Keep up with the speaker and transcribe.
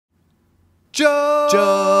Joe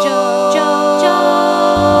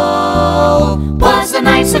was a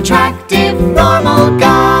nice, attractive, normal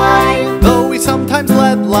guy. Though he sometimes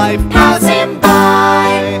let life Pass him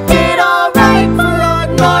by. Did alright for a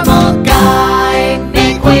normal guy.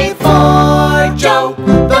 Make way for Joe,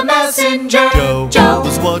 the messenger. Joe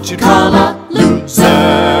was what you'd call a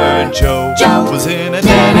loser. Joe was in a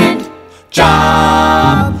dead-end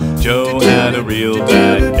job. Joe had a real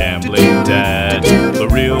bad gambling dad. The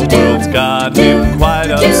real world's got him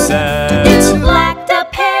quite upset. Lacked a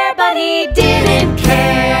pair, but he didn't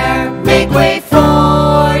care. Make way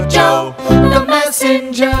for Joe, the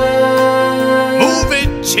messenger. Move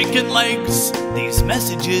it, chicken legs. These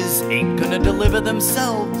messages ain't gonna deliver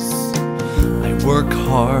themselves. I work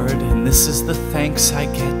hard, and this is the thanks I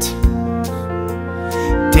get.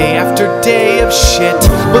 Day after day of shit,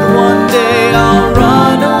 but one day I'll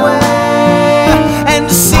run away and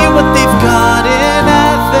see what they've got in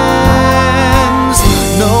Athens.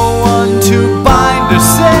 No one to bind or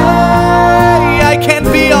say I can't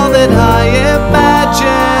be all that I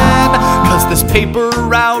imagine, 'cause this paper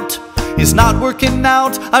route is not working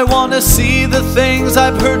out. I wanna see the things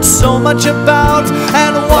I've heard so much about,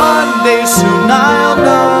 and one day soon I'll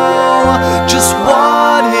know just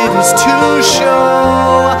what it is to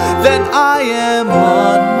show that I am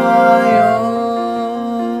on my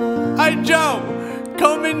own. Hey Joe,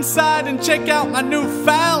 come inside and check out my new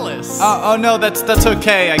phallus. Oh no, that's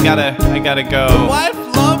okay. I gotta go. My wife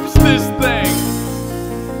loves this thing.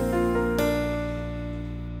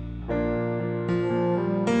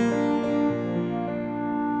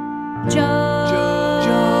 Joe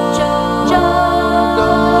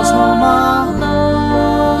goes home alone,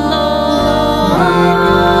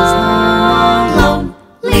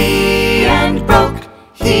 lonely and broke.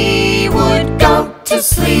 He would go to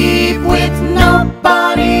sleep with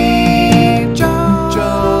nobody.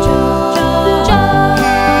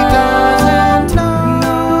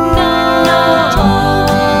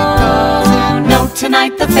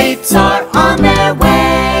 Tonight the fates are on their